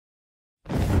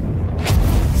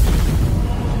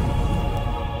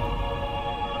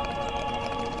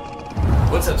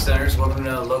What's up, Stoners? Welcome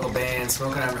to local band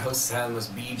Smokeout. I'm your host, was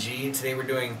BG. Today we're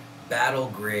doing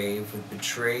Battlegrave with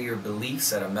Betray Your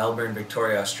Beliefs out of Melbourne,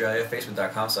 Victoria, Australia.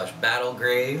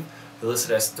 Facebook.com/Battlegrave. They're listed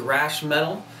as thrash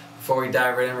metal. Before we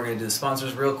dive right in, we're going to do the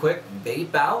sponsors real quick.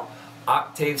 Vape Out,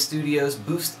 Octave Studios,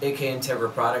 Boost aka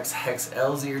Integra Products, Hex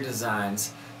Elzier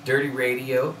Designs, Dirty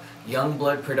Radio,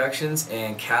 Youngblood Productions,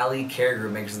 and Cali Care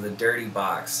Group, makers of the Dirty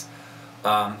Box.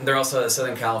 They're also a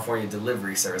Southern California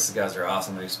delivery service. The guys are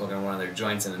awesome. I'll be smoking on one of their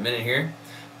joints in a minute here.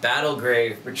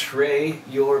 Battlegrave, Betray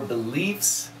Your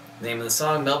Beliefs. Name of the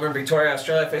song, Melbourne, Victoria,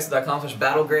 Australia.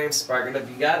 Facebook.com/Battlegrave. Spark it up,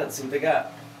 you got it. Let's see what they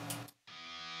got.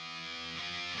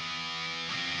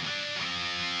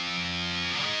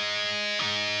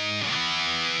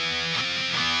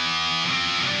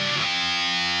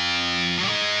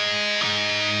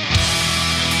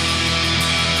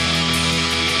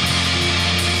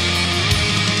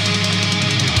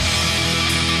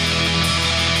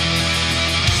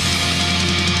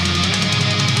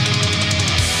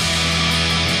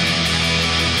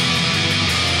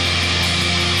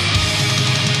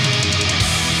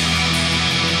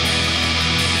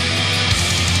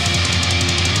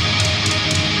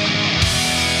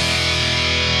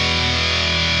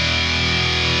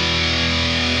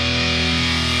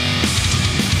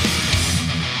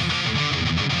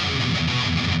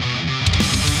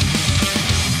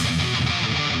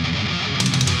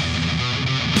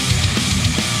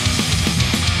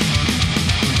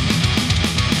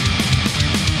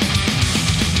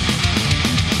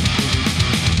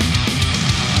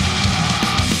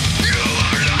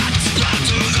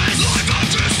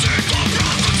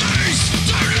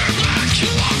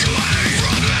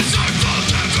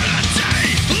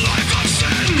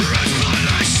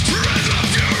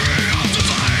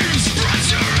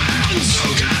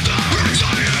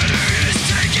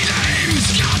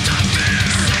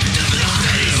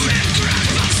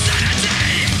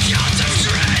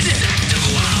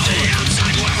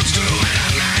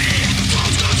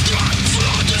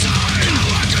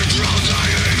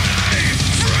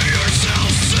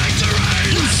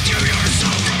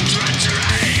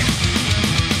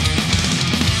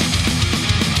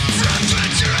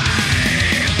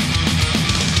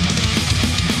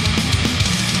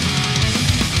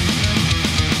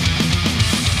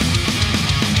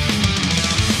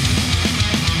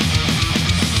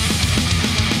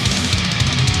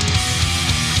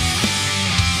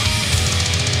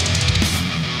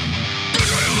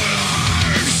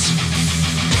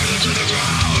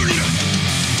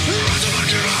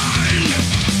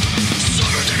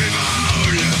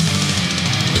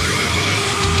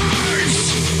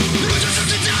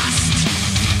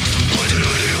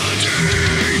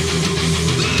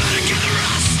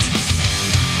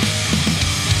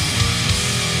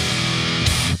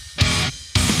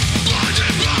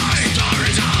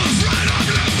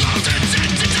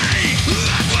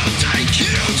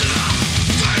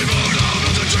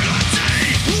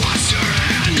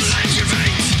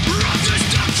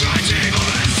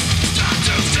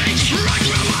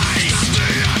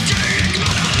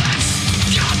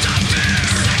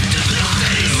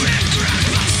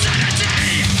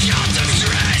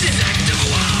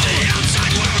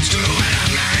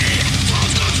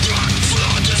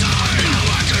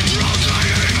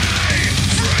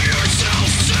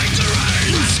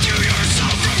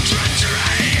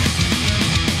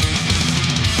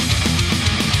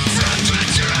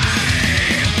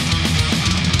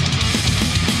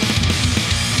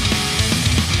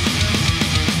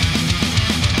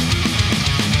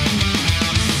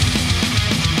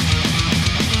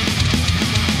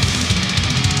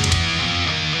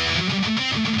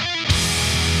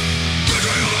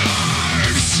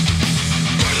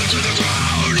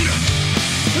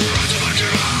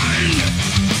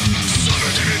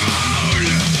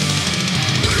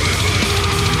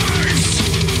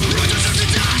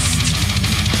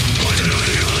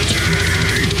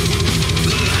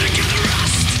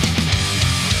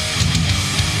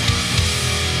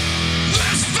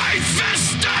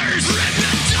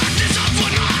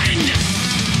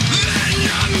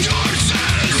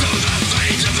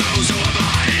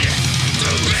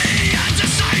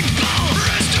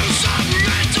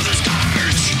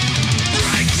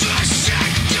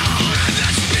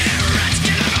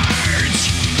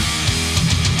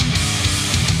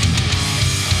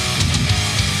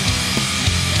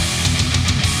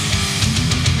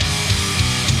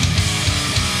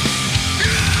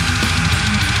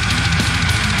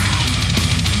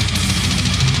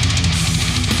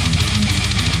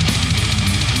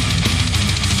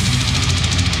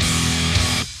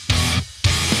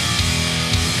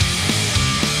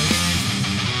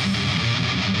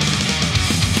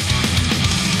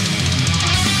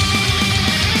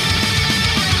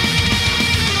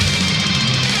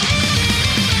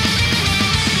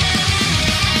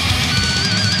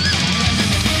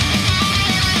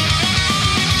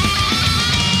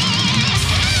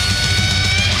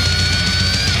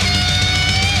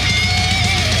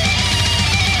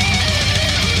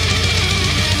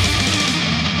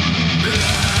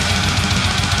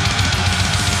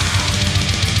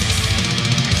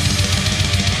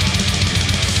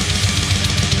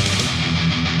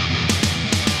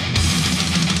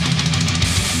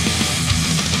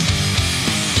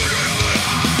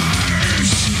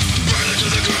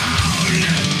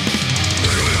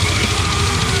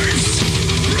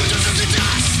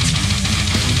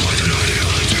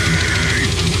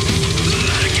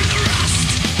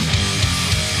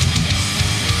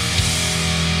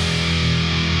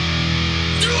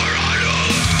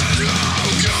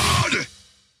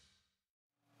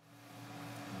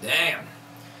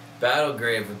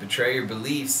 Battlegrave with Betray Your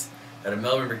Beliefs out of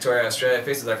Melbourne, Victoria, Australia.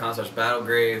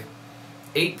 Facebook.com/Battlegrave.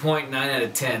 8.9 out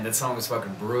of 10. That song was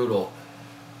fucking brutal.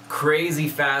 Crazy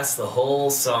fast the whole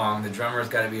song. The drummer's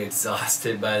got to be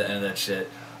exhausted by the end of that shit.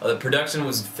 The production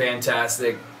was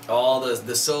fantastic. All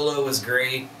the solo was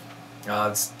great.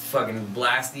 It's fucking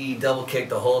blasty, double kick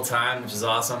the whole time, which is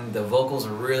awesome. The vocals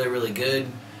are really, really good.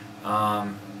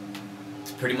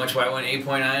 It's pretty much why I went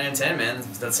 8.9 out of 10, man.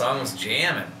 That song was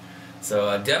jamming.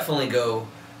 So definitely go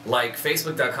like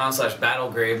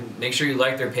Facebook.com/Battlegrave. Make sure you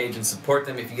like their page and support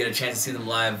them if you get a chance to see them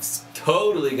live. It's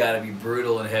totally got to be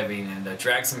brutal and heavy. And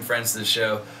drag some friends to the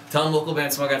show. Tell them local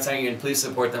band Smokeout sent you, and please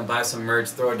support them. Buy some merch,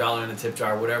 throw $1 in the tip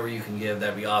jar, whatever you can give.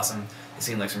 That'd be awesome. They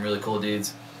seem like some really cool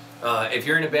dudes. If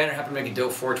you're in a band or happen to make a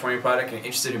dope 420 product and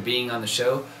interested in being on the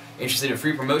show, interested in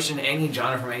free promotion, any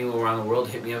genre from anywhere around the world,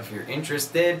 hit me up if you're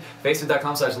interested.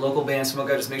 Facebook.com/localband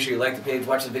Smokeout. Just make sure you like the page,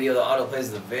 watch the video. The auto plays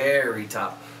at the very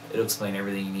top. It'll explain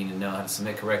everything you need to know, how to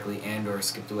submit correctly and or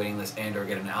skip the waiting list and or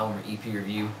get an album or EP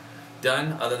review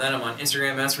done. Other than that, I'm on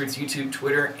Instagram, Masterwords, YouTube,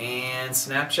 Twitter, and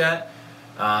Snapchat.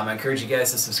 I encourage you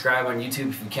guys to subscribe on YouTube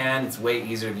if you can. It's way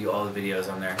easier to view all the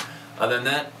videos on there. Other than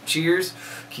that, cheers,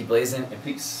 keep blazing, and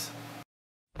peace.